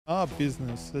Our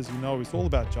business, as you know, is all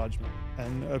about judgment,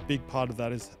 and a big part of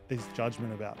that is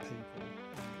judgment about people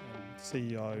and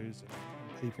CEOs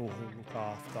and people who look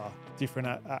after different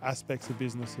aspects of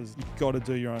businesses. You've got to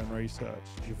do your own research.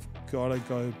 You've got to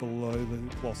go below the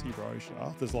glossy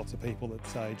brochure. There's lots of people that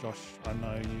say, Josh, I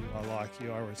know you, I like you,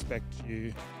 I respect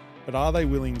you. But are they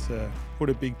willing to put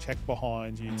a big check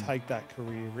behind you, take that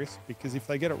career risk? Because if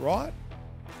they get it right,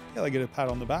 yeah, they get a pat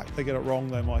on the back. If they get it wrong,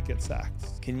 they might get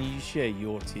sacked. Can you share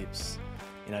your tips,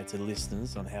 to the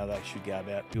listeners on how they should go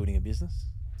about building a business?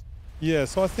 Yeah,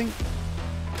 so I think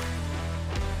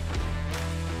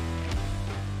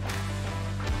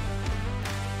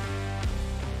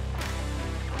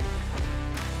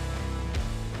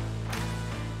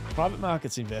Private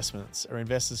markets investments are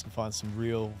investors can find some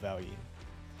real value.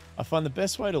 I find the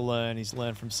best way to learn is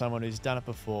learn from someone who's done it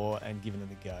before and given it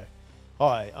a go.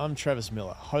 Hi, I'm Travis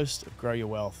Miller, host of Grow Your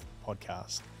Wealth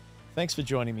podcast. Thanks for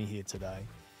joining me here today.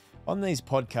 On these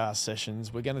podcast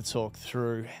sessions, we're going to talk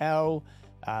through how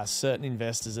certain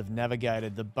investors have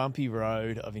navigated the bumpy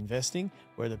road of investing,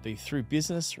 whether it be through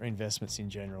business or investments in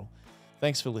general.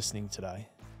 Thanks for listening today.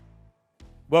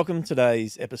 Welcome to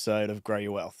today's episode of Grow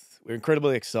Your Wealth. We're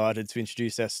incredibly excited to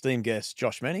introduce our esteemed guest,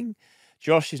 Josh Manning.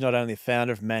 Josh is not only the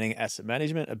founder of Manning Asset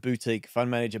Management, a boutique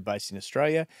fund manager based in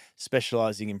Australia,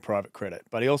 specialising in private credit,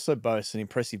 but he also boasts an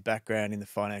impressive background in the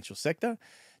financial sector.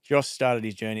 Josh started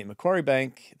his journey at Macquarie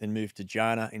Bank, then moved to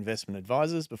Jana Investment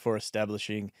Advisors before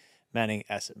establishing Manning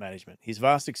Asset Management. His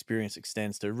vast experience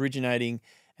extends to originating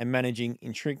and managing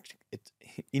intricate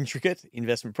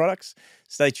investment products.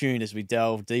 Stay tuned as we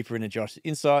delve deeper into Josh's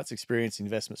insights, experience,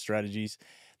 investment strategies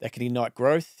that can ignite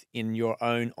growth in your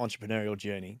own entrepreneurial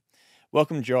journey.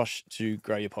 Welcome, Josh, to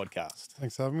Grow Your Podcast.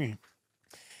 Thanks for having me.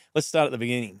 Let's start at the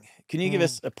beginning. Can you give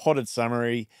us a potted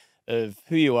summary of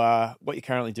who you are, what you're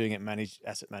currently doing at Managed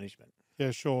Asset Management?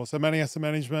 Yeah, sure. So Manning Asset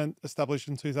Management, established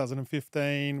in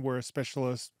 2015. We're a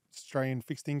specialist Australian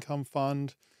fixed income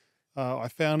fund. I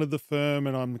founded the firm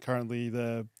and I'm currently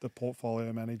the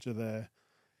portfolio manager there.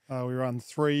 We run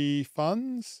 3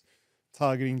 funds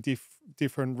targeting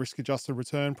different risk-adjusted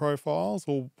return profiles,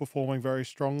 all performing very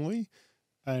strongly.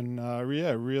 And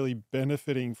really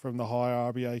benefiting from the high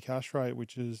RBA cash rate,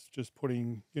 which is just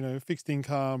putting, fixed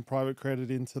income, private credit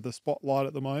into the spotlight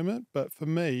at the moment. But for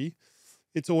me,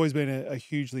 it's always been a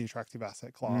hugely attractive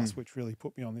asset class, which really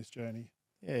put me on this journey.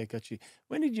 Yeah, got you.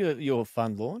 When did your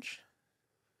fund launch?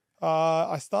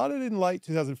 I started in late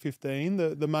 2015.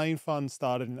 The main fund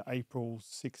started in April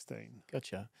 16.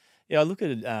 Gotcha. Yeah, I look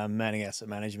at Manning Asset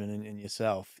Management and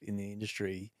yourself in the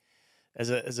industry as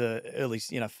a early,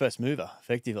 first mover,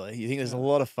 effectively. You think there's a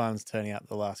lot of funds turning up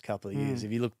the last couple of years.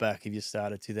 If you look back, if you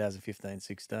started 2015,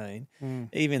 16,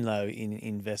 even though in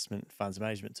investment funds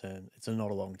management term, it's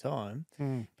not a long time.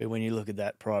 But when you look at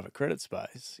that private credit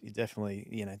space, you definitely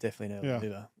an early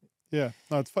mover. Yeah.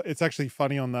 No, it's actually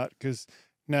funny on that because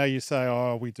now you say,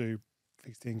 oh, we do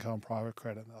fixed income, private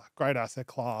credit, great asset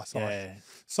class. Yeah.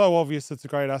 So obvious it's a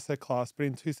great asset class. But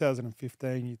in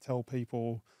 2015, you tell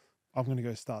people, I'm going to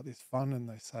go start this fund. And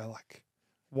they say,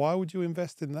 why would you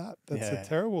invest in that? That's a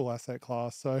terrible asset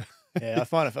class. So yeah, I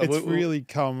find it's really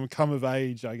come of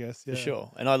age, I guess. Yeah. For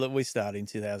sure. And we started in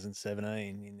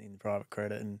 2017 in private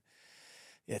credit. And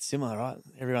yeah, it's similar, right?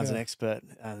 Everyone's an expert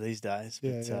these days. But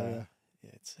it's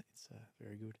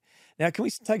very good. Now, can we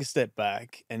take a step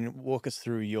back and walk us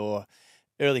through your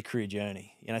early career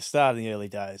journey? Started in the early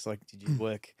days. Did you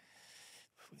work,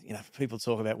 people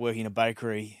talk about working in a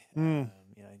bakery,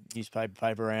 newspaper,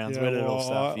 paper rounds. Where did it all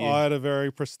start for you? I had a very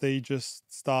prestigious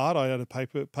start. I had a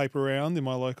paper round in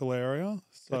my local area.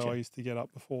 So Gotcha. I used to get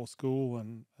up before school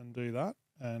and do that.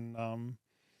 And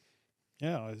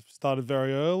I started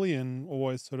very early and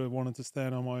always sort of wanted to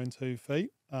stand on my own 2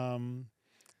 feet. Then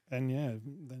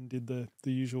did the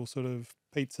usual sort of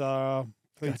pizza,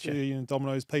 Gotcha.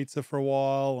 Domino's pizza for a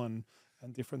while and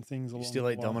different things along You still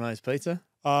the eat way. Domino's pizza?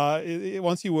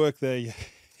 Once you work there,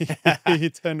 you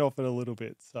turned off it a little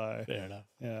bit. So Fair enough.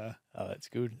 yeah. Oh, that's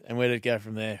good. And where did it go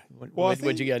from there?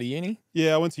 Where'd you go to uni?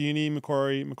 Yeah, I went to uni,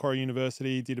 Macquarie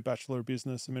University, did a Bachelor of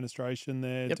Business Administration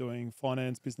there, doing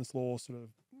finance, business law sort of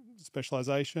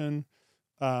specialisation.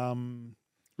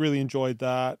 Really enjoyed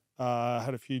that.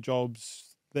 Had a few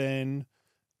jobs then.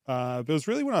 But it was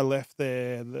really when I left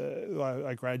there that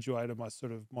I graduated,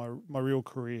 my real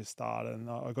career started, and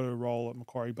I got a role at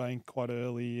Macquarie Bank quite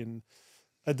early in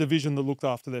a division that looked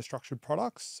after their structured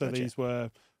products. So Gotcha. These were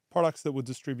products that were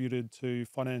distributed to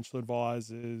financial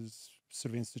advisors,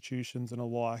 sort of institutions and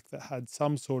alike that had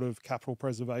some sort of capital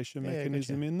preservation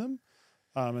mechanism in them.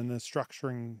 And the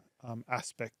structuring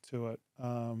aspect to it.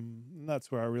 And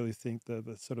that's where I really think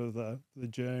the sort of the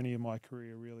journey of my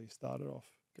career really started off.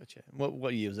 Gotcha.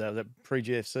 What year was that? Was that pre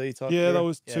GFC type Yeah, that era?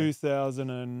 was Yeah,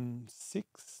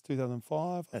 2006, 2005,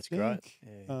 I that's great. think.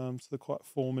 Yeah, So they're quite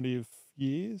formative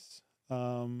years.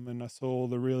 And I saw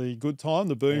the really good time,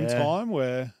 the boom yeah, time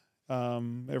where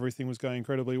everything was going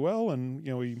incredibly well. And,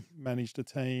 we managed a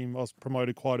team. I was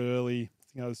promoted quite early. I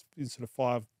think I was in sort of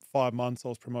five months, I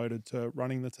was promoted to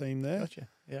running the team there. gotcha.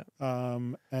 Yeah,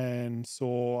 And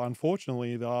saw,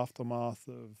 unfortunately, the aftermath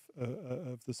of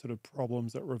the sort of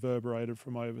problems that reverberated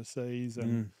from overseas.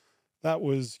 And that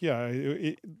was,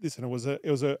 listen, it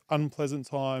was an unpleasant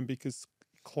time because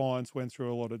clients went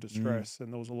through a lot of distress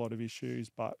and there was a lot of issues,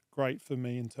 but great for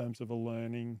me in terms of a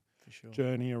learning for sure.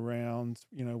 journey around,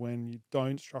 when you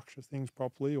don't structure things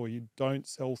properly or you don't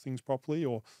sell things properly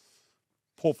or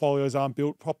portfolios aren't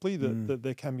built properly, that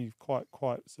there can be quite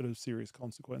sort of serious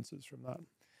consequences from that.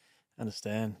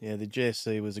 Understand. Yeah, the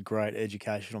GFC was a great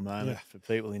educational moment for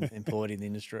people employed in the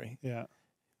industry. Yeah.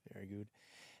 Very good.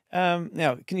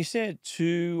 Now, can you share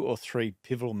 2 or 3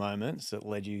 pivotal moments that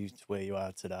led you to where you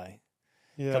are today?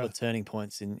 Yeah. A couple of turning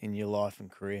points in your life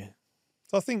and career.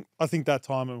 So I think that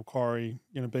time at Macquarie,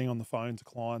 being on the phone to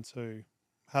clients who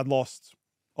had lost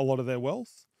a lot of their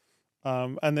wealth,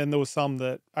 and then there was some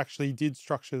that actually did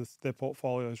structure their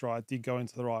portfolios right, did go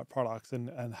into the right products,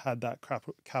 and had that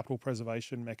capital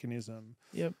preservation mechanism.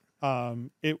 Yep.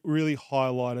 It really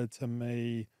highlighted to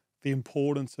me the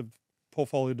importance of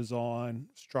portfolio design,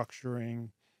 structuring,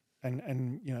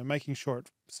 and making sure it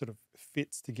sort of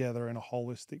fits together in a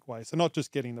holistic way. So not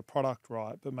just getting the product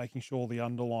right, but making sure the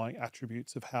underlying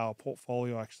attributes of how a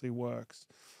portfolio actually works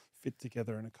fit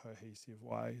together in a cohesive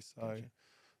way. So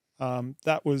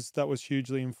that was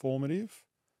hugely informative.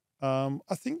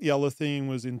 I think the other thing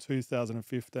was in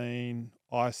 2015,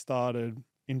 I started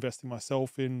investing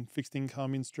myself in fixed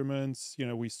income instruments.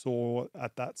 We saw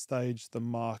at that stage the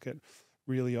market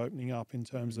really opening up in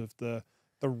terms of the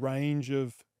range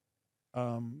of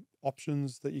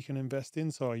options that you can invest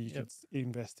in. So you could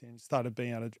started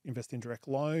being able to invest in direct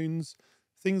loans,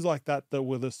 things like that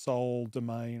were the sole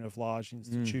domain of large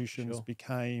institutions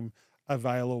became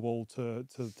available to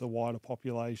the wider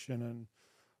population. And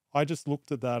I just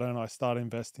looked at that and I started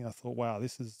investing. I thought, wow,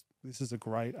 this is a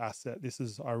great asset.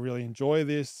 I really enjoy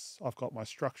this. I've got my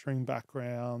structuring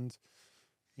background.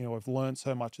 I've learned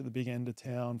so much at the big end of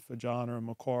town for Jana and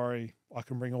Macquarie. I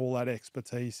can bring all that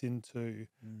expertise into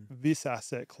this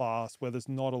asset class where there's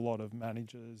not a lot of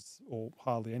managers or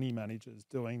hardly any managers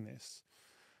doing this,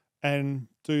 and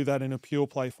do that in a pure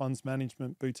play funds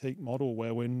management boutique model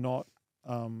where we're not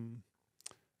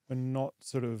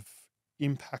sort of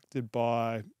impacted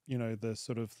by the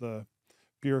sort of the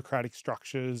bureaucratic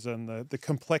structures and the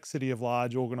complexity of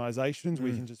large organizations.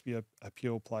 We can just be a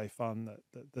pure play fund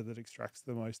that extracts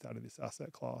the most out of this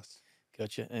asset class.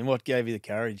 Gotcha. And what gave you the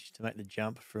courage to make the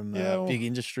jump from big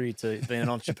industry to being an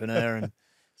entrepreneur and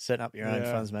setting up your own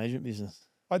funds management business?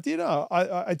 I did.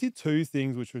 I did 2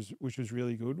 things, which was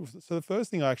really good. So the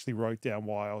first thing, I actually wrote down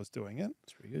why I was doing it.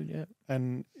 That's pretty good, yeah.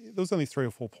 And there was only 3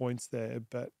 or 4 points there,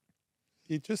 but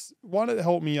it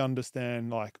helped me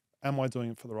understand, like, am I doing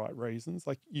it for the right reasons?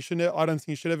 Like, I don't think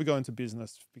you should ever go into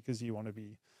business because you want to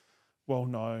be well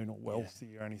known or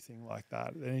wealthy or anything like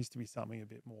that. There needs to be something a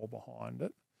bit more behind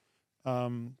it.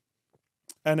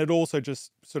 And it also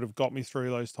just sort of got me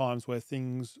through those times where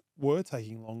things were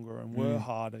taking longer and were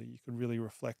harder. You could really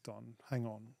reflect on, hang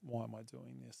on, why am I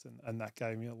doing this? And that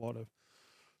gave me a lot of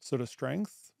sort of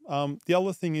strength. The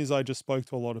other thing is I just spoke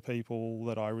to a lot of people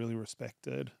that I really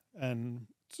respected, and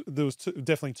there was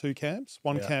definitely 2 camps.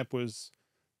 One camp was,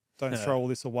 don't throw all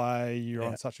this away. You're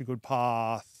on such a good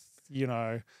path.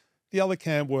 The other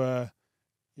camp were,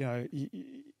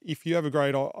 if you have a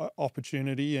great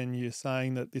opportunity and you're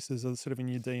saying that this is sort of in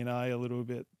your DNA a little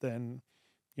bit, then,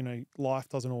 life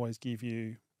doesn't always give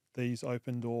you these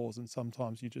open doors, and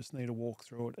sometimes you just need to walk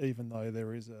through it, even though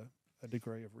there is a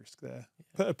degree of risk there.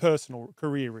 Personal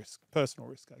career risk, personal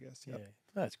risk, I guess. Yep. Yeah,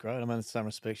 that's great. I mean, in some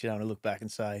respects, you don't want to look back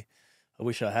and say, I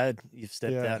wish I had. You've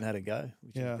stepped out and had a go,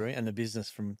 which is great. And the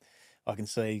business, I can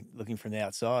see, looking from the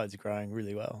outside, is growing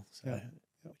really well. So,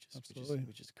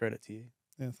 which is credit to you.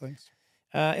 Yeah, thanks.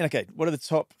 And okay, what are the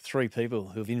top 3 people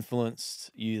who have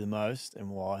influenced you the most and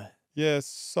why? Yeah,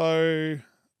 so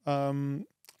I'm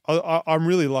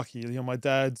really lucky. My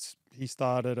dad's, he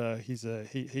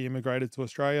immigrated to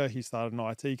Australia. He started an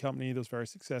IT company that was very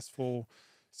successful,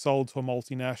 sold to a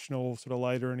multinational sort of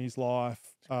later in his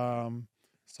life.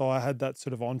 So I had that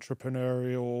sort of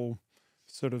entrepreneurial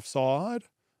sort of side,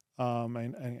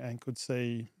 and could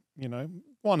see,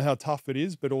 one, how tough it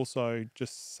is, but also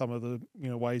just some of the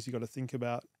ways you got to think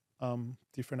about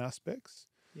different aspects.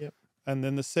 Yep. And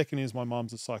then the second is my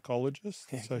mum's a psychologist,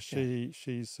 so Okay.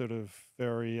 she's sort of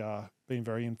been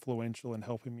very influential in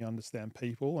helping me understand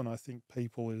people, and I think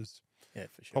people is For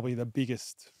sure. probably the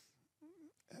biggest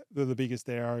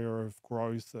area of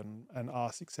growth, and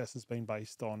our success has been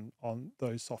based on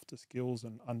those softer skills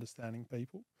and understanding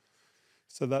people.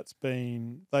 So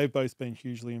they've both been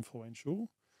hugely influential.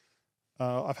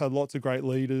 I've had lots of great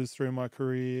leaders through my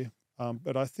career,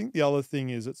 but I think the other thing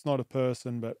is it's not a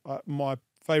person, but my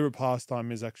favorite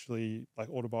pastime is actually like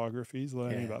autobiographies,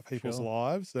 learning about people's sure.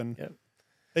 lives, and Yep.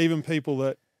 even people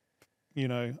that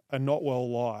are not well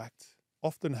liked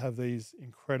often have these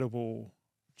incredible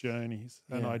journeys,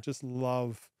 and I just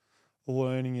love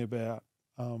learning about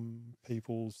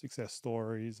people's success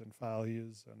stories and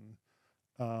failures, and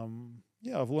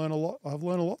I've learned a lot. I've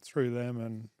learned a lot through them,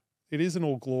 and it isn't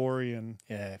all glory and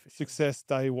For sure. success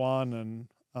day one,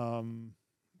 and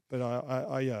but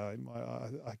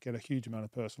I get a huge amount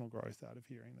of personal growth out of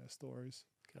hearing their stories.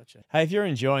 Gotcha. Hey, if you're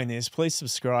enjoying this, please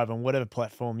subscribe on whatever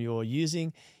platform you're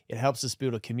using. It helps us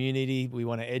build a community. We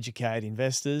want to educate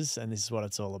investors, and this is what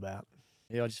it's all about.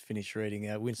 Yeah, I just finished reading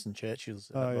Winston Churchill's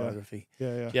biography.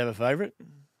 Yeah. Do you have a favourite?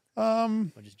 Or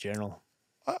just general?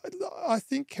 I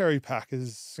think Kerry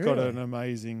Packer's got an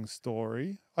amazing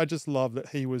story. I just love that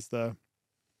he was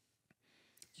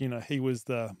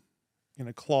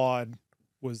Clyde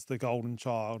was the golden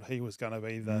child. He was going to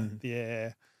be the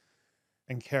heir,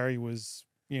 and Kerry was,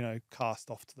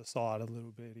 cast off to the side a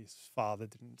little bit. His father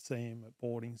didn't see him at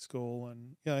boarding school,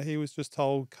 and he was just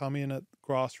told, come in at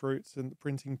grassroots and the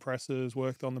printing presses,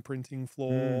 worked on the printing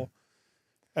floor.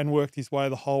 And worked his way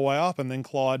the whole way up, and then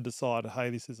Clyde decided, "Hey,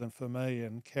 this isn't for me."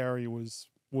 And Kerry was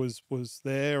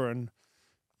there, and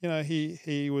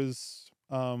he was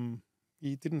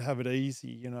he didn't have it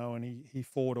easy, and he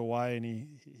fought away, and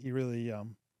he really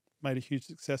made a huge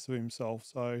success of himself.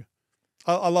 So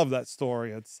I love that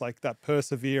story. It's like that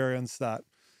perseverance, that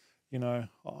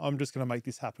I'm just going to make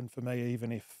this happen for me,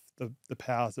 even if the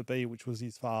powers that be, which was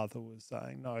his father, was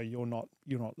saying, "No, you're not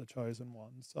the chosen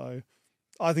one." So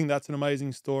I think that's an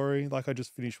amazing story. Like, I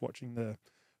just finished watching the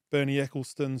Bernie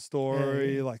Ecclestone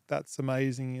story. Yeah. Like, that's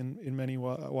amazing in many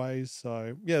ways.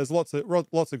 So there's lots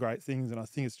of great things, and I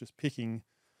think it's just picking,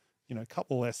 a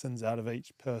couple of lessons out of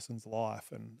each person's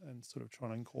life and sort of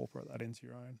trying to incorporate that into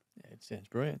your own. Yeah, it sounds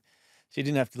brilliant. So you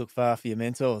didn't have to look far for your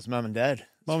mentors, mum and dad.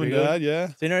 Mum and dad, yeah.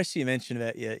 So interesting you mentioned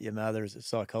about your mother as a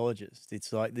psychologist.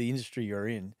 It's like the industry you're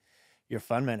in. You're a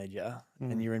fund manager,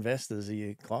 and your investors are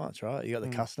your clients, right? You got the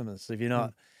customers. So if you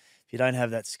don't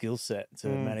have that skill set to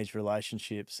manage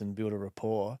relationships and build a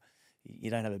rapport,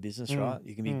 you don't have a business, right?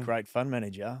 You can be a great fund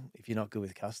manager. If you're not good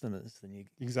with customers, then you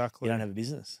don't have a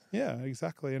business. Yeah,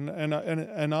 exactly.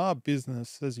 And our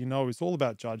business, as you know, is all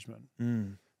about judgment.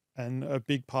 And a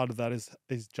big part of that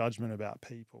is judgment about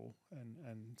people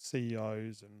and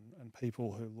CEOs and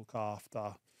people who look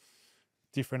after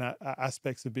different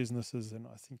aspects of businesses. And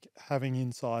I think having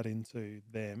insight into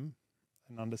them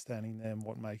and understanding them,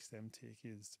 what makes them tick,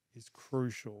 is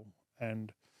crucial.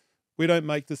 And we don't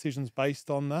make decisions based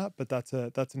on that, but that's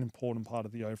an important part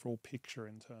of the overall picture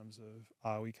in terms of,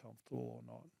 are we comfortable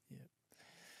or not? Yeah.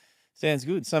 Sounds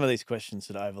good. Some of these questions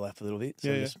sort of overlap a little bit.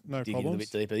 So just no dig in a little bit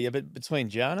deeper. Yeah, but between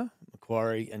Jana,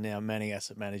 Macquarie, and now Manning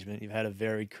Asset Management, you've had a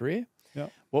varied career. Yeah.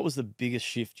 What was the biggest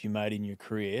shift you made in your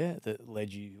career that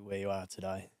led you where you are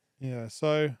today? Yeah,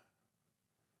 so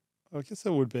I guess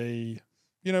it would be,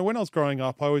 when I was growing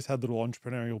up, I always had little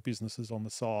entrepreneurial businesses on the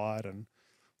side, and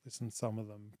listen, some of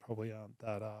them probably aren't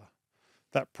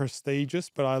that prestigious,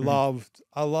 but I loved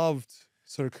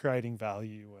sort of creating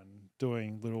value and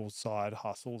doing little side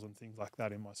hustles and things like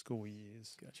that in my school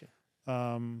years. Gotcha.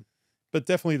 But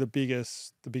definitely the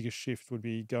biggest shift would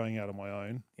be going out on my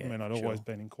own. Yeah, I mean, I'd always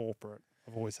been in corporate.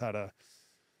 I've always had a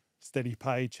steady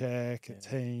paycheck, a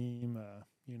team,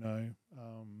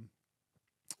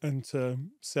 and to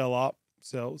sell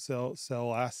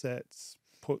assets,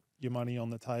 put your money on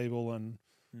the table, and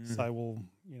say, well,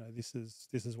 this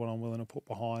is what I'm willing to put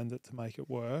behind it to make it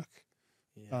work.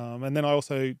 Yeah. And then I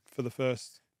also, for the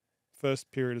first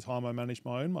period of time, I managed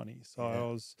my own money.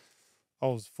 So I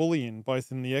was fully in,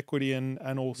 both in the equity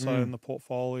and also in the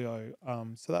portfolio.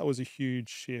 So that was a huge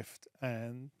shift,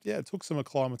 and it took some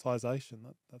acclimatization.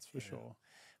 That's for sure.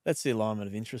 That's the alignment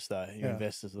of interest, though. Your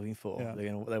investors looking for. Yeah.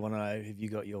 They want to know, have you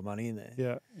got your money in there?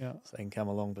 Yeah. So they can come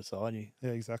along beside you.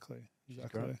 Yeah, exactly.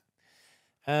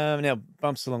 Now,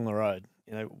 bumps along the road.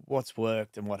 What's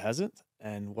worked and what hasn't,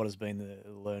 and what has been the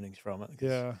learnings from it?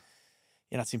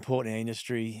 it's important in our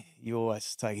industry. You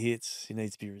always take hits. You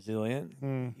need to be resilient.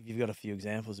 If you've got a few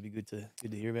examples, it'd be good to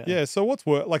hear about. Yeah. So what's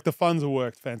worked? Like the funds have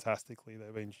worked fantastically.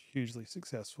 They've been hugely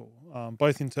successful,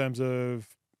 both in terms of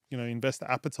investor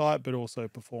appetite, but also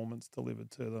performance delivered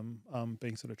to them,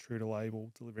 being sort of true to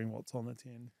label, delivering what's on the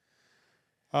tin.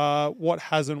 What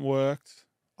hasn't worked?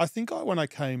 I think when I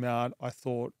came out, I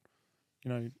thought,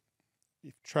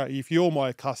 if you're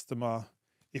my customer,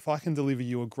 if I can deliver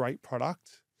you a great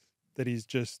product that is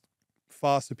just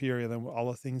far superior than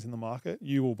other things in the market,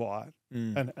 you will buy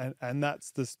it. And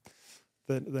that's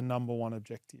the number one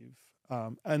objective.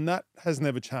 And that has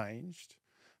never changed.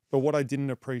 But what I didn't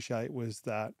appreciate was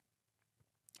that,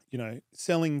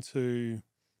 selling to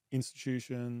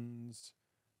institutions,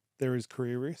 there is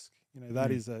career risk.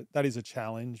 That is a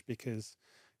challenge because,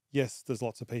 yes, there's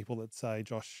lots of people that say,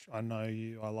 Josh, I know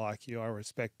you, I like you, I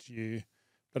respect you.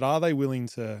 But are they willing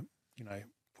to,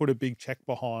 put a big check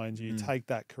behind you, take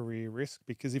that career risk?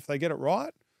 Because if they get it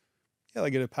right, yeah,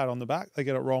 they get a pat on the back. They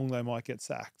get it wrong, they might get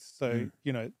sacked. So,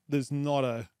 there's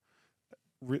not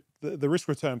the risk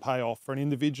return payoff for an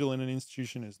individual in an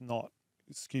institution is not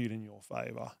skewed in your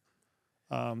favor.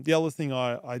 The other thing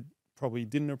I probably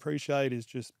didn't appreciate is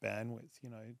just bandwidth,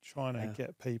 trying to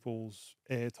get people's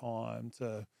airtime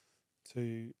to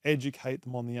educate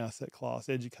them on the asset class,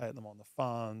 educate them on the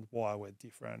fund, why we're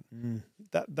different.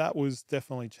 That was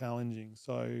definitely challenging.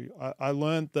 So I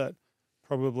learned that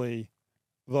probably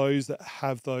those that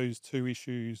have those two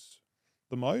issues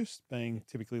the most, being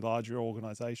typically larger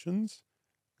organizations,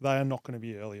 they are not going to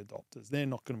be early adopters. They're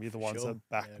not going to be the ones that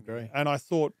back me. And I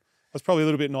thought, I was probably a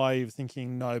little bit naive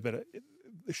thinking, no, but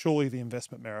surely the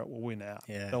investment merit will win out.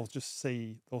 They'll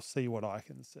see what I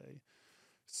can see.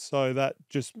 So that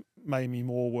just made me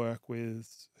more work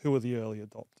with who are the early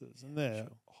adopters, and they're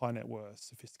high net worth,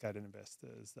 sophisticated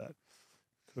investors that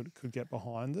could get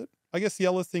behind it. I guess the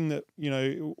other thing that,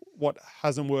 what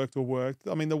hasn't worked or worked,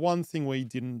 I mean, the one thing we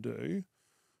didn't do,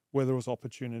 whether it was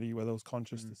opportunity, whether it was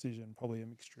conscious decision, probably a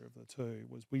mixture of the two,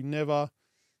 was we never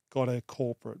got a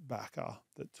corporate backer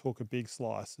that took a big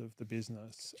slice of the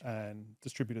business and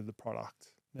distributed the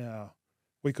product. Now,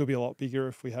 we could be a lot bigger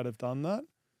if we had have done that,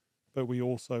 but we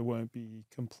also won't be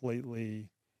completely,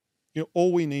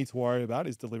 all we need to worry about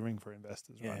is delivering for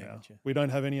investors right now. Gotcha. We don't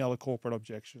have any other corporate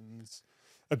objectives,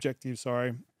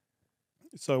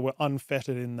 So we're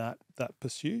unfettered in that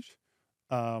pursuit.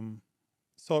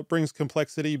 So it brings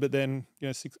complexity, but then,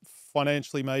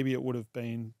 financially, maybe it would have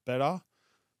been better.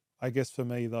 I guess for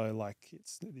me though,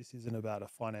 this isn't about a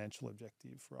financial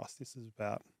objective for us. This is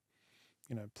about,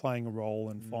 playing a role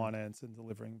in finance and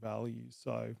delivering value.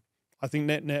 So I think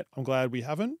net, I'm glad we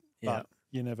haven't, but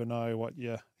you never know what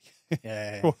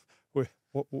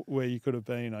where you could have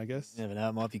been, I guess. You never know.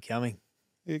 It might be coming.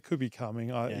 It could be coming.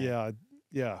 You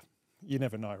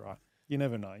never know, right? You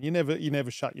never know. You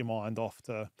never shut your mind off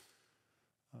to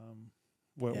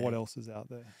what else is out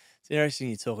there. It's interesting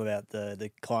you talk about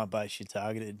the client base you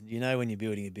targeted. When you're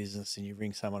building a business and you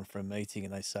ring someone for a meeting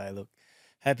and they say, look,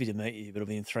 happy to meet you, but it'll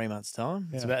be in 3 months' time.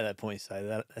 It's about that point you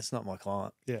say, that's not my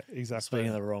client. Yeah, exactly. I'm speaking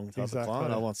of the wrong type of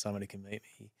client. I want someone who can meet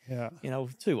me,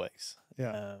 2 weeks.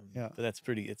 But that's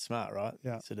it's smart, right?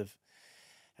 Yeah.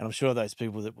 And I'm sure those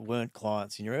people that weren't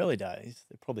clients in your early days,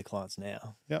 they're probably clients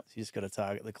now. Yeah. So you just got to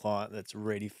target the client that's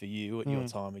ready for you at your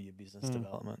time of your business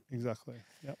development. Exactly.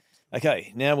 Yep.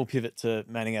 Okay, now we'll pivot to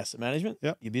Manning Asset Management,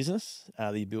 your business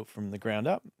that you built from the ground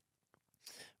up.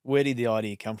 Where did the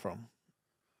idea come from?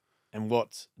 And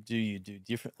what do you do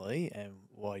differently, and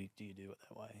why do you do it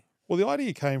that way? Well, the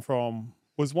idea came from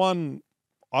was one,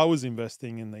 I was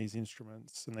investing in these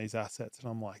instruments and these assets, and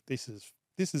I'm like, this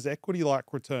is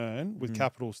equity-like return with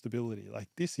capital stability. Like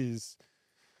this is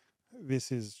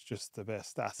just the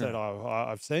best asset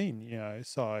I've seen.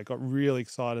 So I got really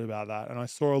excited about that, and I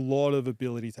saw a lot of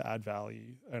ability to add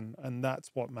value, and that's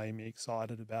what made me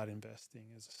excited about investing.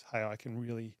 Is hey, I can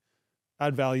really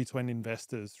add value to end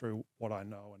investors through what I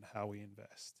know and how we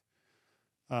invest.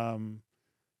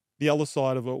 The other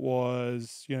side of it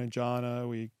was, Jana,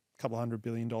 we couple $100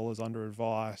 billion under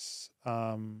advice,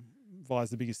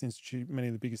 advised many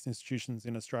of the biggest institutions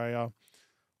in Australia.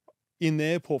 In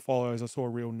their portfolios, I saw a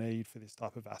real need for this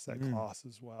type of asset class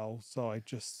as well. So I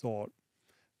just thought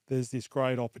there's this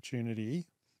great opportunity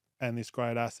and this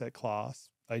great asset class.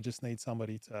 They just need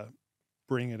somebody to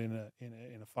bring it in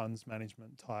a funds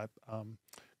management type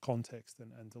context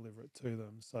and deliver it to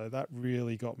them. So that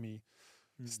really got me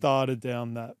started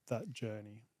down that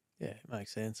journey. Yeah, it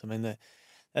makes sense. I mean,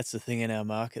 that's the thing in our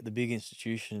market. The big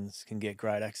institutions can get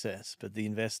great access, but the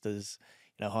investors,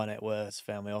 high net worth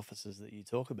family offices that you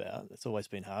talk about, it's always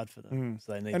been hard for them. Mm.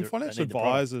 So they need And the, financial the product.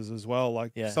 advisors as well.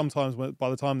 Like Yeah. sometimes by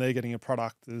the time they're getting a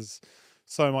product, there's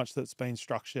so much that's been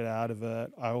structured out of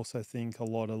it. I also think a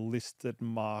lot of listed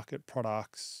market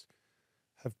products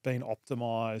have been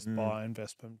optimized by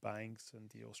investment banks and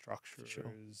deal structurers.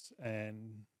 Sure.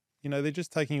 And, they're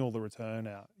just taking all the return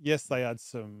out. Yes, they add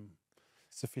some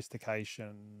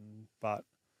sophistication, but,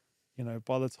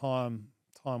 by the time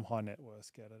high net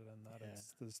worths get it and that,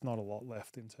 there's not a lot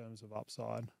left in terms of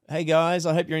upside. Hey guys,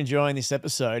 I hope you're enjoying this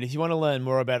episode. If you want to learn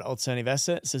more about alternative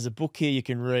assets, there's a book here you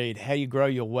can read, How You Grow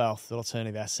Your Wealth with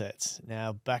Alternative Assets.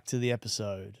 Now back to the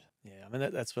episode. Yeah, I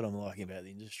mean, that's what I'm liking about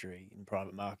the industry in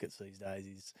private markets these days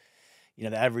is,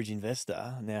 the average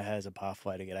investor now has a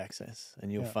pathway to get access,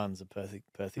 and your fund's a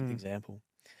perfect example.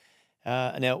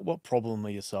 Now, what problem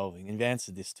are you solving? You've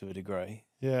answered this to a degree.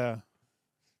 Yeah.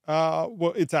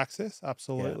 Well, it's access,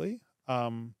 absolutely.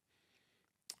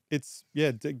 It's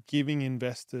giving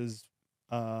investors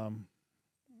an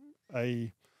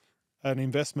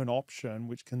investment option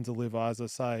which can deliver, as I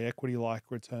say, equity-like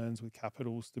returns with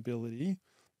capital stability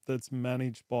that's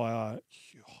managed by a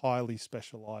highly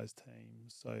specialized team.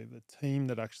 So the team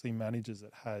that actually manages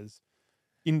it has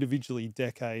individually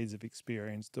decades of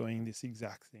experience doing this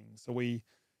exact thing. So we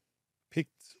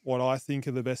picked what I think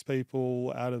are the best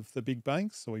people out of the big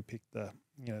banks. So we picked the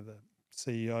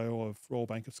CEO of Royal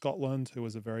Bank of Scotland, who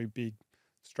was a very big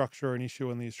structure and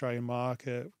issue in the Australian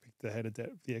market. We picked the head of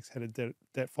the ex-head of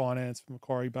debt finance from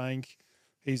Macquarie Bank.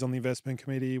 He's on the investment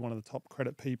committee, one of the top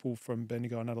credit people from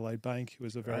Bendigo and Adelaide Bank, who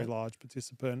is a very large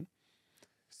participant.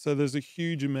 So there's a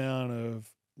huge amount of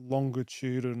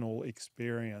longitudinal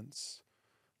experience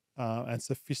and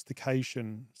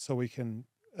sophistication, so we can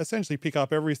essentially pick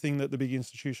up everything that the big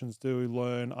institutions do,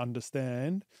 learn,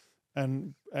 understand,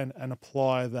 and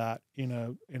apply that in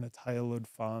a tailored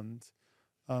fund.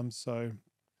 So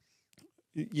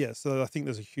I think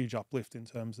there's a huge uplift in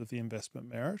terms of the investment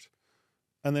merit.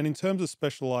 And then in terms of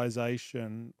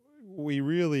specialization, we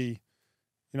really,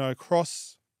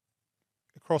 across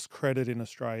credit in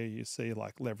Australia, you see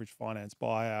like leveraged finance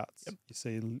buyouts, you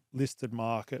see listed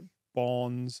market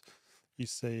bonds, you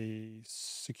see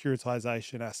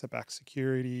securitization, asset-backed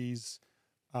securities.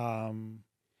 So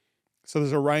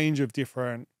there's a range of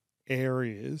different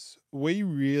areas. We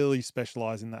really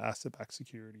specialize in the asset-backed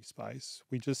security space.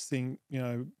 We just think,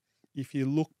 if you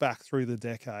look back through the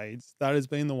decades, that has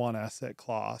been the one asset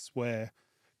class where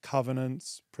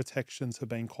covenants, protections have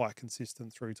been quite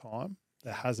consistent through time.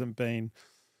 There hasn't been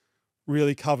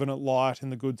really covenant light in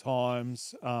the good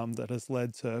times that has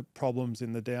led to problems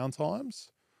in the down times,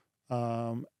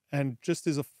 and just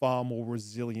is a far more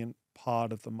resilient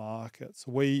part of the market.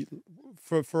 So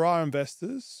for our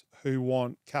investors who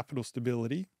want capital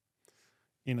stability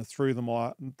in a through the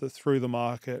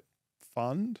market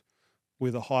fund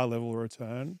with a high level of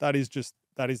return, that is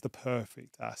the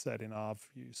perfect asset in our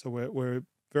view. So we're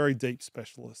very deep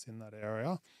specialists in that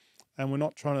area, and we're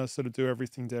not trying to sort of do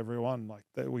everything to everyone. Like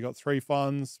that, we got 3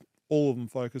 funds, all of them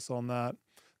focus on that.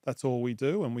 That's all we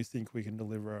do, and we think we can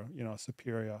deliver a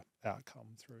superior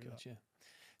outcome through that.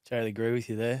 Totally agree with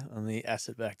you there on the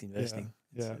asset-backed investing.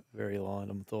 Yeah. It's very aligned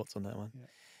on thoughts on that one. Yeah.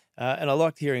 And I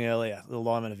liked hearing earlier the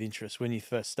alignment of interest. When you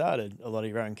first started, a lot of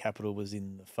your own capital was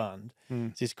in the fund.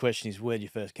 So this question is, where did your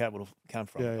first capital come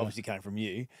from? Obviously, it came from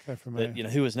you. Came from but me.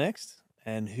 who was next,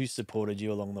 and who supported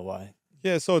you along the way?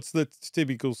 Yeah, so it's the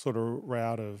typical sort of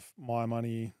route of my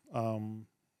money.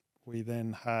 We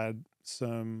then had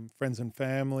some friends and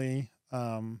family.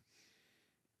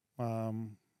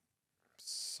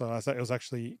 So it was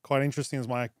actually quite interesting. As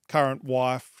my current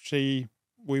wife,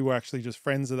 we were actually just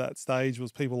friends at that stage. It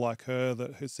was people like her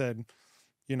who said,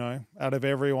 out of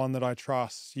everyone that I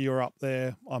trust, you're up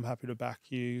there. I'm happy to back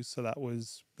you. So that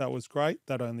was great.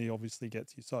 That only obviously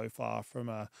gets you so far from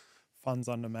a funds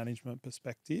under management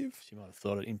perspective. She might have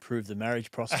thought it improved the marriage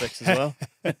prospects as well.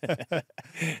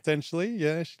 Potentially,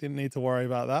 yeah. She didn't need to worry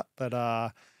about that, but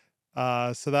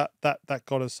so that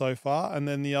got us so far. And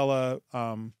then the other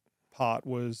part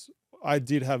was I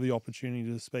did have the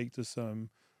opportunity to speak to some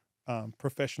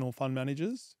professional fund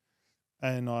managers,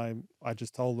 and I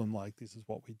just told them, like, this is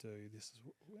what we do,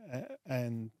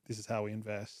 and this is how we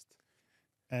invest.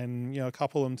 And a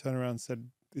couple of them turned around and said,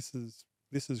 this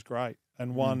is great.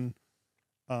 And one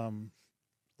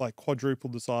like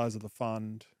quadrupled the size of the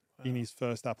fund in his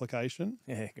first application.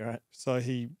 Yeah, great. So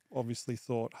he obviously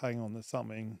thought, hang on, there's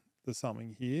something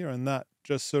here, and that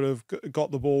just sort of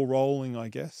got the ball rolling, I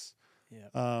guess. Yeah.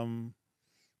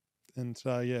 And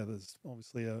there's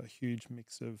obviously a huge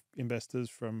mix of investors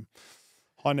from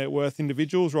high net worth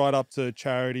individuals right up to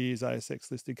charities,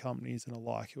 ASX listed companies and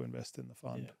alike who invest in the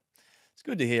fund. Yeah. It's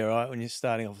good to hear, right? When you're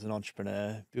starting off as an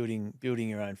entrepreneur, building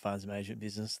your own funds management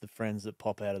business, the friends that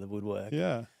pop out of the woodwork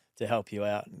Yeah. to help you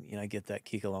out and, get that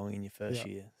kick along in your first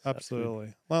year. So it's good.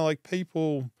 Absolutely. Well, like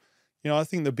people, I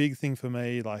think the big thing for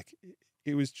me, like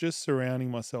it was just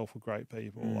surrounding myself with great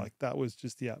people. Like that was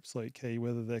just the absolute key,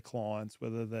 whether they're clients,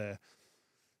 whether they're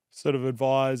sort of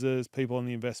advisors, people on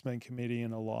the investment committee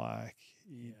and alike.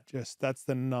 That's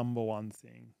the number one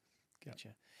thing. Gotcha.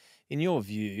 In your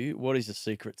view, what is the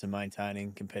secret to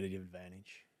maintaining competitive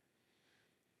advantage?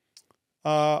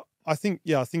 I think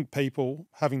people,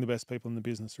 having the best people in the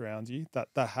business around you, that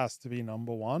has to be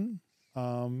number one.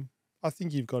 I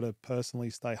think you've got to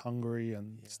personally stay hungry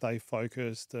and stay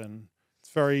focused, and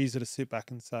it's very easy to sit back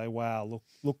and say, wow,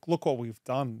 look what we've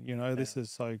done. This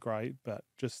is so great, but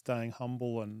just staying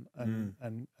humble and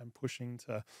pushing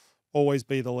to always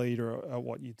be the leader at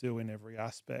what you do in every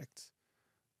aspect.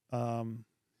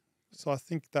 So I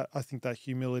think that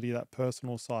humility, that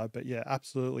personal side, but yeah,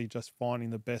 absolutely just finding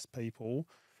the best people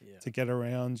to get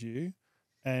around you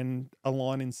and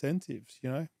align incentives,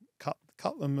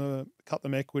 cut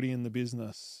them equity in the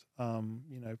business,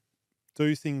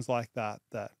 do things like that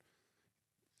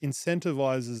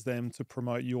incentivizes them to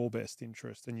promote your best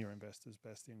interest and your investors'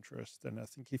 best interest. And I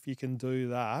think if you can do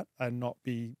that and not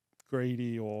be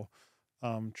greedy or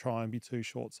try and be too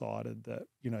short-sighted, that,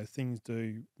 things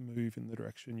do move in the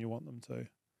direction you want them to.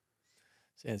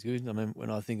 Sounds good. I mean, when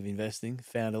I think of investing,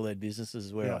 founder-led businesses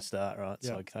is where I start, right?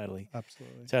 So I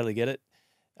totally get it.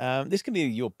 This can be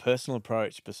your personal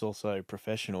approach, but it's also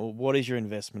professional. What is your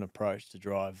investment approach to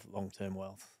drive long-term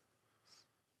wealth?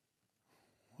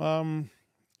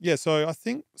 So I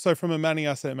think from a money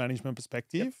asset management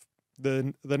perspective,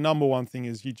 the number one thing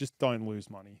is you just don't lose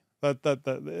money.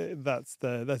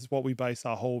 That's what we base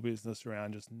our whole business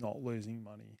around, just not losing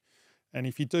money. And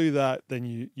if you do that,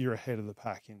 then you're ahead of the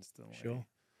pack instantly. Sure.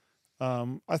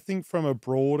 I think from a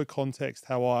broader context,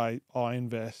 how I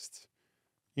invest,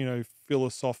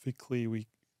 philosophically,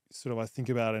 I think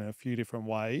about it in a few different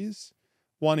ways.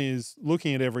 One is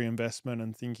looking at every investment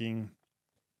and thinking,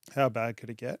 how bad could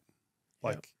it get?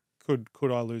 Like,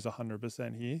 could I lose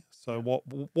 100% here? So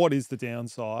what is the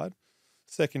downside?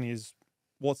 Second is,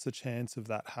 what's the chance of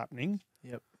that happening?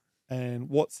 Yep. And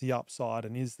what's the upside?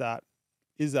 And is that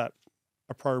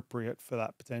appropriate for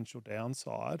that potential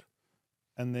downside?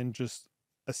 And then just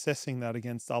assessing that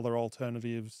against other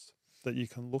alternatives that you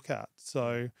can look at.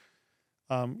 So,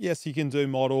 yes, you can do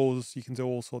models, you can do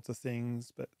all sorts of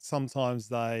things, but sometimes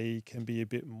they can be a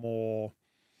bit more,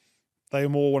 they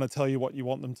more want to tell you what you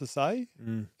want them to say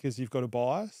because you've got a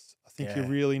bias. I think you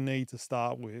really need to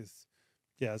start with,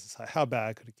 as I say, how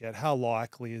bad could it get? How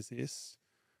likely is this?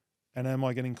 And am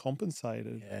I getting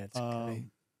compensated? Yeah, it's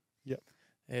key. Yep.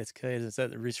 Yeah, it's key. It's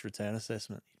at the risk return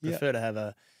assessment. You prefer to have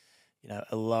a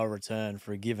lower return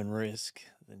for a given risk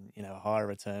than, a higher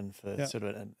return for sort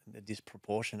of a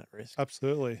disproportionate risk.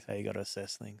 Absolutely. So you got to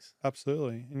assess things.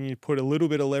 Absolutely. And you put a little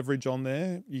bit of leverage on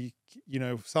there,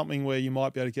 something where you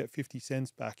might be able to get 50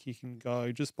 cents back, you can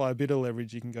go just by a bit of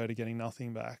leverage, you can go to getting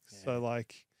nothing back. Yeah. So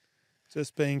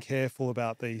just being careful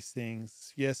about these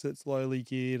things. Yes, it's lowly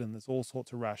geared and there's all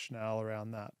sorts of rationale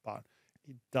around that, but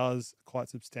it does quite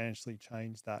substantially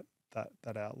change that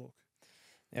outlook.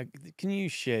 Now, can you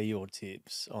share your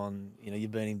tips on,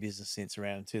 you've been in business since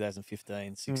around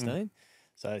 2015, 16,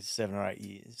 so 7 or 8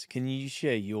 years. Can you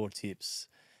share your tips,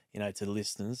 to the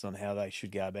listeners on how they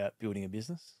should go about building a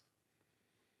business?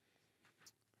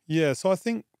 Yeah, so I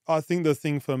think the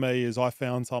thing for me is I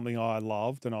found something I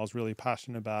loved and I was really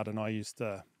passionate about, and I used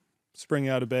to spring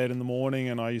out of bed in the morning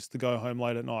and I used to go home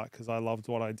late at night because I loved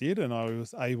what I did, and I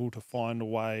was able to find a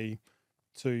way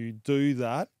to do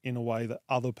that in a way that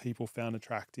other people found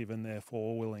attractive and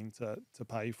therefore willing to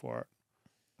pay for it.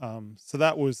 So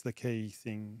that was the key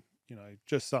thing,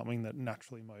 just something that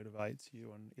naturally motivates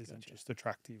you and isn't just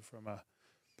attractive from a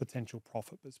potential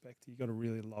profit perspective. You've got to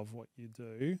really love what you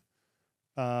do.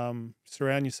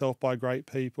 Surround yourself by great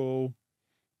people.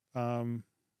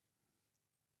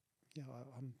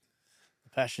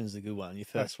 Passion's the good one, your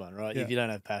first one, right? Yeah. If you don't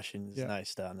have passion, there's no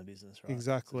starting the business, right?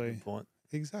 Exactly. That's a good point.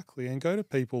 Exactly. And go to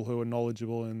people who are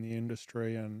knowledgeable in the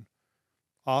industry and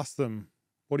ask them,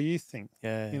 what do you think?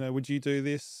 Yeah. Would you do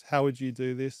this? How would you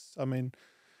do this? I mean,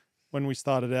 when we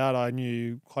started out, I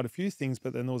knew quite a few things,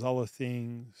 but then there was other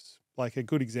things. Like a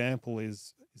good example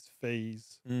is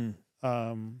fees.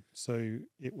 So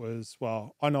it was,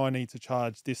 I know I need to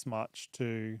charge this much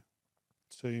to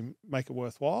make it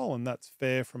worthwhile, and that's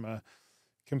fair from a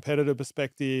competitor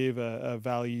perspective, a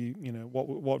value,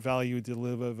 what value we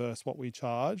deliver versus what we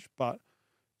charge. But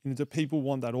do people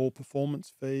want that all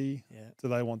performance fee? Yeah. Do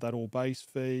they want that all base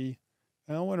fee?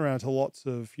 And I went around to lots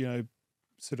of,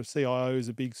 sort of CIOs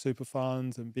of big super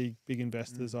funds and big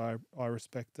investors I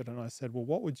respected, and I said, well,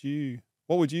 what would you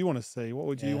want to see? What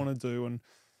would you want to do? And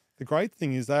the great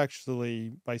thing is they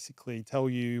actually basically tell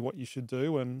you what you should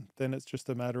do, and then it's just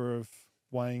a matter of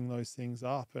weighing those things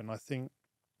up. And I think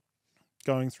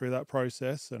going through that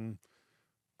process and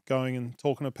going and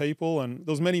talking to people, and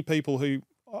there was many people who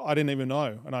I didn't even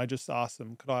know, and I just asked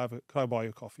them, could I buy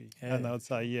you coffee? And they would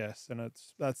say yes. And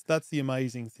that's the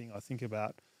amazing thing I think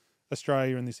about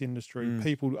Australia and this industry.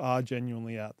 People are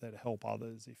genuinely out there to help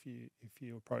others if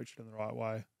you approach it in the right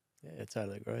way. Yeah, I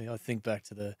totally agree. I think back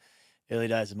to the early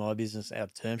days of my business, our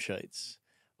term sheets.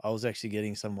 I was actually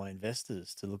getting some of my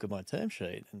investors to look at my term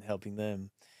sheet and helping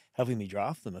me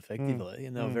draft them effectively,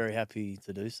 and they were very happy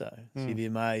to do so. So you'd be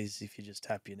amazed if you just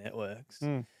tap your networks,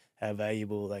 how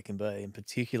valuable they can be, and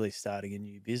particularly starting a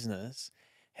new business,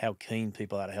 how keen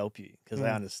people are to help you because they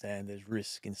understand there's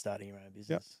risk in starting your own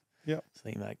business. Yep. So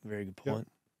you make a very good point.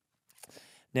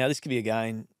 Now, this could be,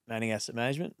 again, Manning Asset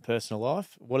Management, personal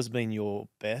life. What has been your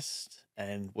best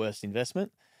and worst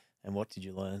investment, and what did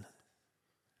you learn?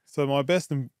 So my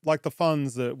best, like the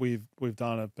funds that we've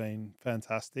done have been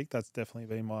fantastic. That's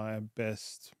definitely been my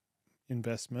best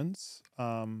investments. We've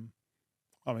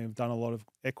done a lot of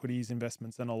equities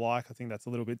investments and alike. I think that's a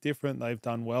little bit different. They've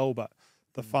done well, but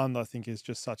the fund I think is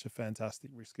just such a fantastic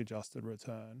risk-adjusted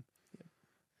return.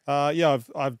 I've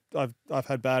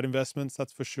had bad investments,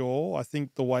 that's for sure. I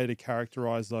think the way to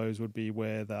characterize those would be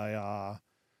where they are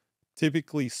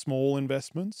typically small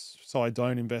investments. So I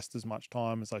don't invest as much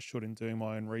time as I should in doing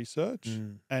my own research,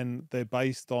 and they're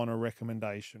based on a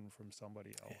recommendation from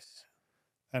somebody else. Yes.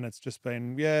 And it's just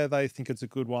been, they think it's a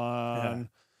good one.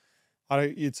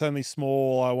 It's only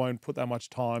small. I won't put that much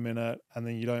time in it. And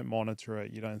then you don't monitor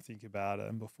it. You don't think about it.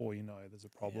 And before you know, there's a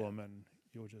problem and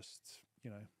you're just,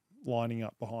 lining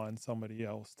up behind somebody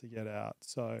else to get out.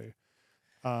 So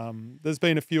there's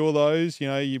been a few of those.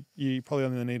 You probably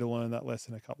only need to learn that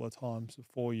lesson a couple of times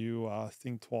before you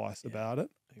think twice about it.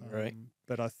 Right.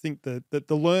 But I think that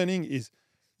the learning is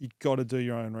you've got to do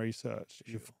your own research.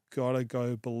 Sure. You've got to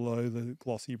go below the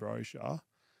glossy brochure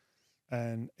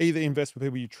and either invest with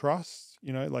people you trust,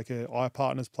 like a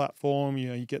iPartners platform,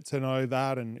 you get to know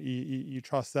that and you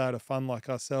trust that, a fund like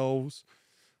ourselves.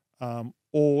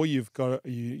 Or you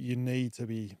need to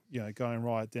be, going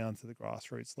right down to the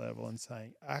grassroots level and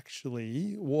saying,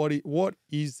 actually, what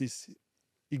is this,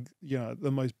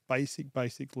 the most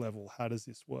basic level? How does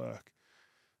this work?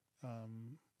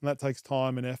 And that takes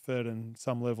time and effort and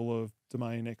some level of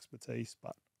domain expertise.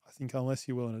 But I think unless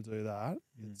you're willing to do that,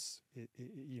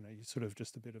 you're sort of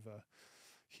just a bit of a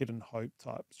hidden hope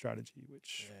type strategy,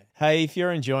 which... Hey, if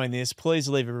you're enjoying this, please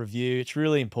leave a review. It's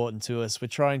really important to us. We're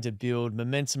trying to build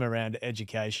momentum around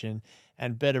education,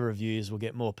 and better reviews will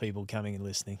get more people coming and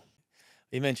listening.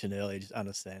 You mentioned earlier, just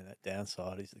understanding that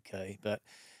downside is the key, but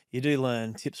you do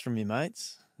learn tips from your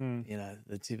mates,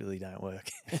 that typically don't work.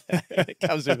 When it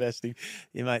comes to investing,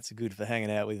 your mates are good for hanging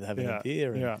out with, having a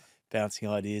beer and bouncing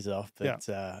ideas off, but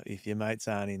if your mates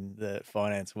aren't in the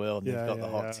finance world and they've got the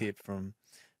hot tip from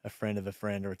a friend of a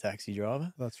friend or a taxi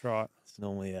driver. That's right. It's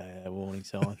normally a warning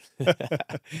sign.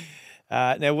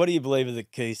 Now, what do you believe are the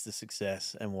keys to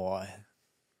success and why?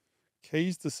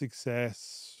 Keys to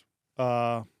success,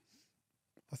 I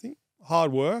think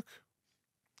hard work.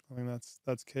 I think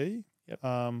that's key. Yep.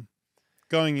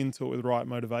 Going into it with the right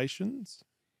motivations.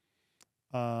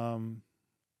 And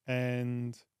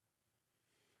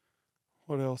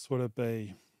what else would it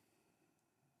be?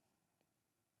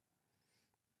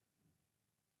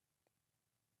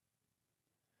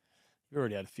 You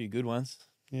already had a few good ones.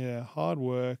 Yeah, hard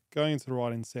work, going into the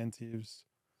right incentives.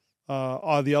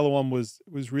 The other one was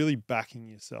really backing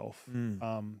yourself.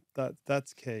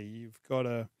 That's key. You've got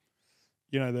to,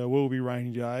 there will be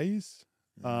rainy days.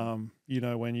 When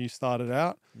you started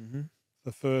out,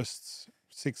 the first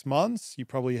 6 months, you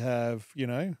probably have,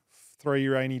 3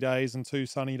 rainy days and 2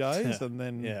 sunny days. And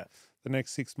then the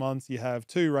next 6 months, you have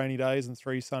 2 rainy days and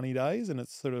 3 sunny days. And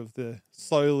it's sort of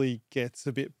slowly gets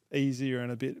a bit easier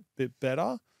and a bit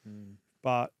better.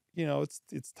 But,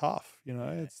 it's tough.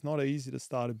 It's not easy to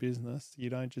start a business. You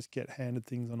don't just get handed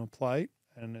things on a plate,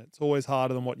 and it's always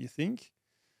harder than what you think.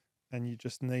 And you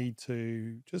just need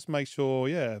to just make sure,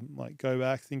 go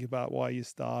back, think about why you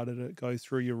started it, go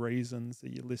through your reasons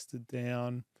that you listed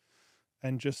down,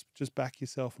 and just back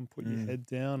yourself and put your head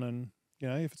down. And,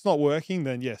 if it's not working,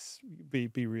 then yes, be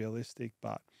realistic.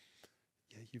 But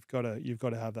you've got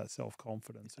to have that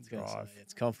self-confidence and drive.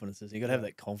 It's confidence. You've got to have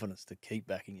that confidence to keep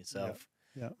backing yourself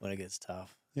when it gets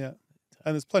tough. Yeah.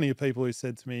 And there's plenty of people who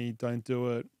said to me, "Don't do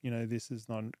it. This is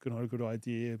not a good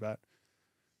idea." But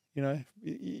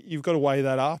you've got to weigh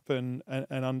that up and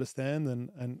understand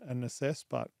and assess.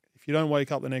 But if you don't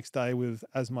wake up the next day with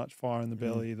as much fire in the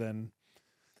belly, then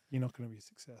you're not going to be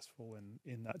successful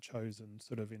in that chosen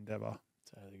sort of endeavor.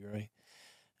 Totally agree.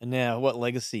 And now, what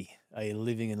legacy are you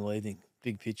living and leading?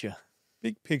 Big picture.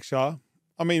 Big picture.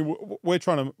 I mean, we're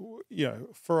trying to,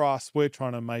 for us, we're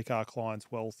trying to make our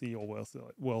clients wealthy or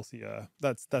wealthier.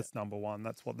 That's number one.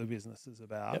 That's what the business is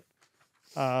about.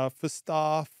 Yep. For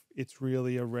staff, it's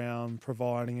really around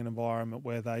providing an environment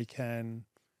where they can,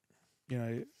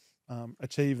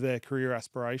 achieve their career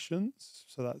aspirations.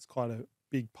 So that's quite a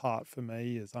big part for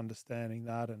me, is understanding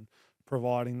that and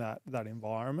providing that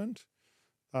environment.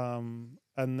 And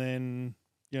then,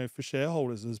 for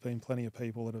shareholders, there's been plenty of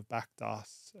people that have backed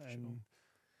us, and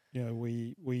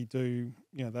we do,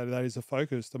 that is a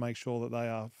focus to make sure that they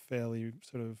are fairly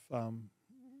sort of,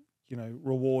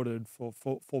 rewarded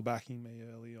for backing me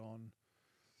early on.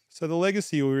 So the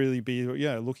legacy will really be,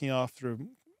 looking after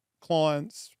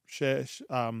clients,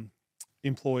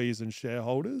 employees and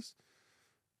shareholders.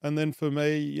 And then for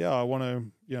me, I want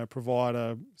to, provide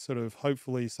a sort of,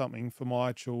 hopefully something for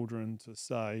my children to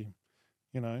say,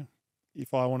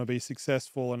 if I want to be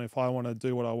successful and if I want to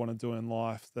do what I want to do in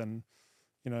life, then,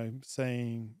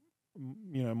 seeing,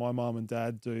 my mum and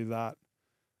dad do that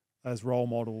as role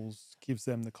models gives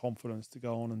them the confidence to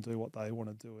go on and do what they want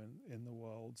to do in the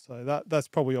world. So that's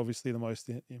probably obviously the most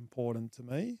important to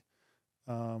me,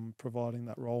 providing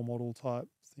that role model type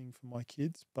thing for my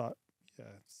kids. But yeah,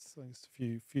 it's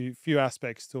a few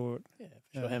aspects to it. Yeah,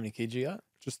 for sure. How many kids you got?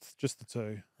 Just the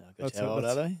two. How old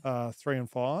are they? 3 and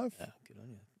 5. Oh, good on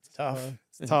you. It's tough.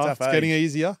 It's tough. It's getting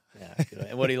easier. Yeah, good on you.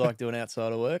 And what do you like doing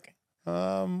outside of work?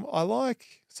 I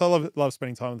love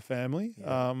spending time with the family.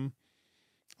 Yeah.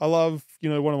 I love,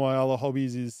 one of my other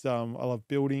hobbies is I love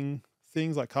building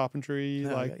things like carpentry,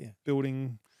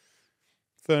 building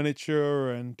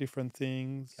furniture and different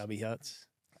things. Cubby huts.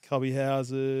 Cubby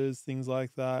houses, things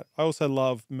like that. I also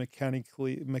love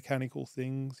mechanical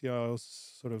things. I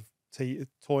was sort of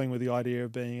toying with the idea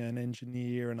of being an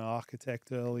engineer and an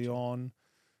architect early on.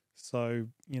 So,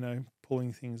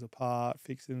 pulling things apart,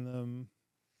 fixing them.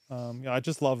 I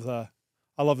just love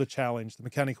the challenge, the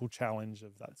mechanical challenge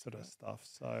of that sort of stuff.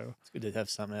 So it's good to have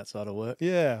something outside of work.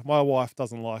 Yeah, my wife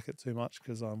doesn't like it too much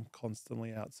because I'm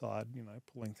constantly outside,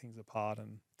 pulling things apart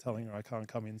and telling her I can't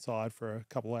come inside for a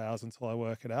couple of hours until I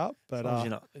work it out. But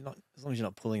as long as you're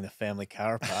not pulling the family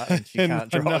car apart and she can't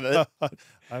drive it. I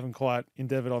haven't quite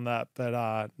endeavoured on that,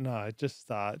 but no, just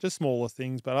smaller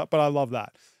things. But I love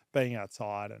that, being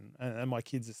outside, and my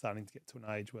kids are starting to get to an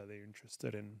age where they're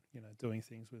interested in doing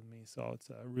things with me. So it's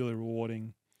a really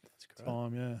rewarding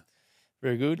time. Yeah.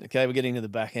 Very good. Okay, we're getting to the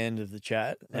back end of the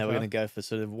chat. Now we're going to go for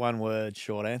sort of one word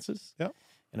short answers. Yep.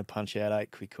 Going to punch out 8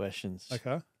 quick questions.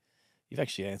 Okay. You've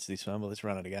actually answered this one, but let's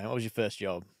run it again. What was your first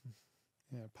job?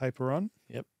 Yeah, paper run.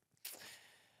 Yep.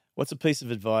 What's a piece of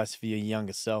advice for your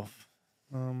younger self?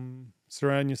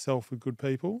 Surround yourself with good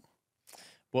people.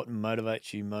 What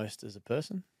motivates you most as a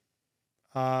person?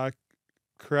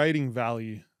 Creating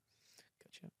value.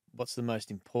 Gotcha. What's the most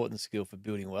important skill for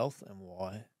building wealth and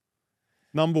why?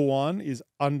 Number one is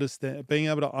being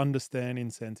able to understand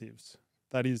incentives.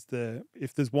 That is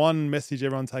if there's one message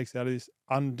everyone takes out of this,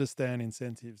 understand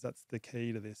incentives. That's the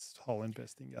key to this whole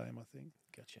investing game, I think.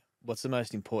 Gotcha. What's the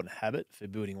most important habit for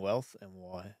building wealth and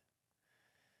why?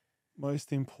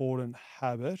 Most important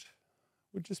habit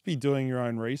would just be doing your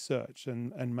own research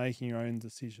and making your own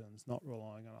decisions, not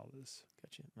relying on others.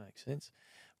 Gotcha. Makes sense.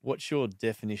 What's your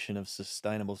definition of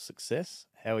sustainable success?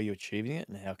 How are you achieving it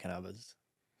and how can others?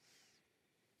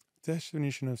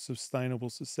 Definition of sustainable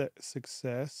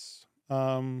success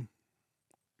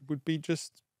would be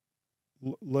just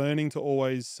learning to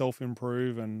always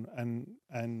self-improve and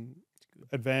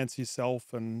advance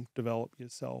yourself and develop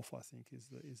yourself, I think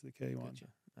is the key one. Gotcha.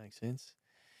 Makes sense.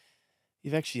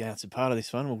 You've actually answered part of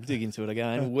this one. We'll dig into it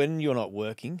again. When you're not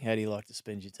working, how do you like to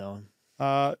spend your time?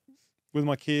 With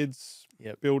my kids,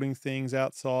 Yep. Building things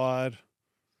outside,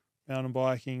 mountain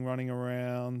biking, running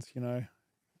around,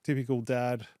 typical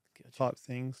dad type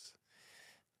things.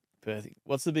 Perfect.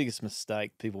 What's the biggest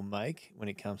mistake people make when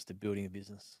it comes to building a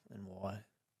business and why?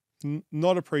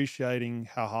 Not appreciating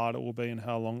how hard it will be and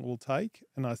how long it will take.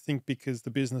 And I think because the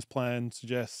business plan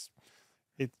suggests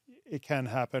it can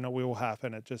happen, it will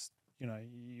happen. It just,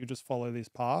 you just follow this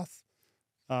path.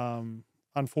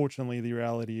 Unfortunately, the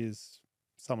reality is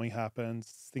something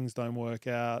happens, things don't work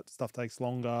out, stuff takes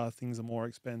longer, things are more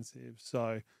expensive.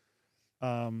 So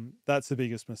that's the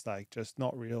biggest mistake, just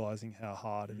not realizing how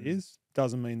hard it is.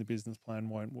 Doesn't mean the business plan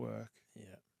won't work. Yeah.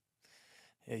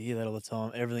 Yeah, you hear that all the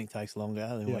time. Everything takes longer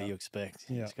than what Yeah. you expect.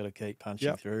 You Yeah. just got to keep punching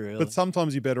Yeah. through, really. But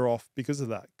sometimes you're better off because of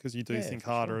that, because you do Yeah, think for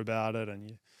harder sure. about it,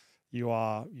 and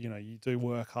you do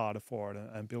work harder for it,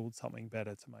 and build something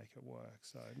better to make it work.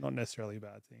 So not necessarily a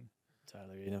bad thing.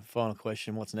 Totally. And a final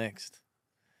question, what's next?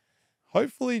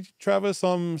 Hopefully, Travis,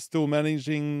 I'm still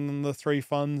managing the 3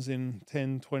 funds in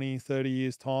 10, 20, 30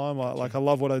 years' time. I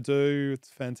love what I do. It's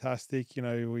fantastic.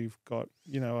 We've got,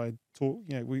 I talk,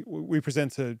 we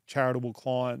present to charitable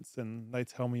clients, and they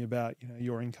tell me about,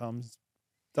 your income's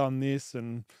done this.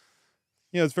 And,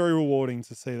 it's very rewarding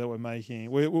to see that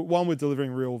we're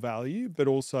delivering real value, but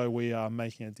also we are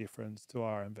making a difference to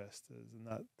our investors. And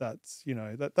that's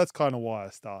kind of why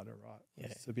I started, right? Yeah.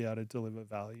 To be able to deliver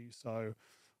value. So,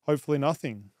 hopefully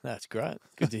nothing. That's great.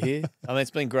 Good to hear. I mean,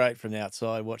 it's been great from the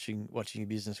outside watching your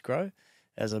business grow.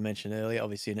 As I mentioned earlier,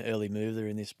 obviously an early mover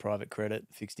in this private credit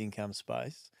fixed income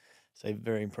space. So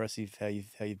very impressive how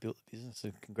you've built the business.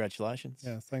 So congratulations.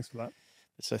 Yeah, thanks for that.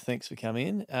 So thanks for coming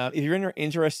in. If you're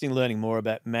interested in learning more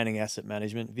about Manning Asset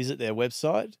Management, visit their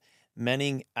website,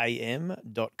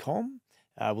 manningam.com.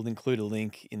 We'll include a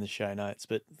link in the show notes.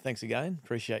 But thanks again.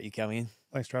 Appreciate you coming in.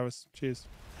 Thanks, Travis. Cheers.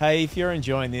 Hey, if you're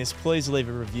enjoying this, please leave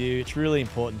a review. It's really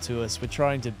important to us. We're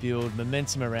trying to build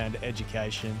momentum around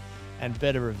education, and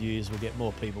better reviews will get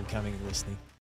more people coming and listening.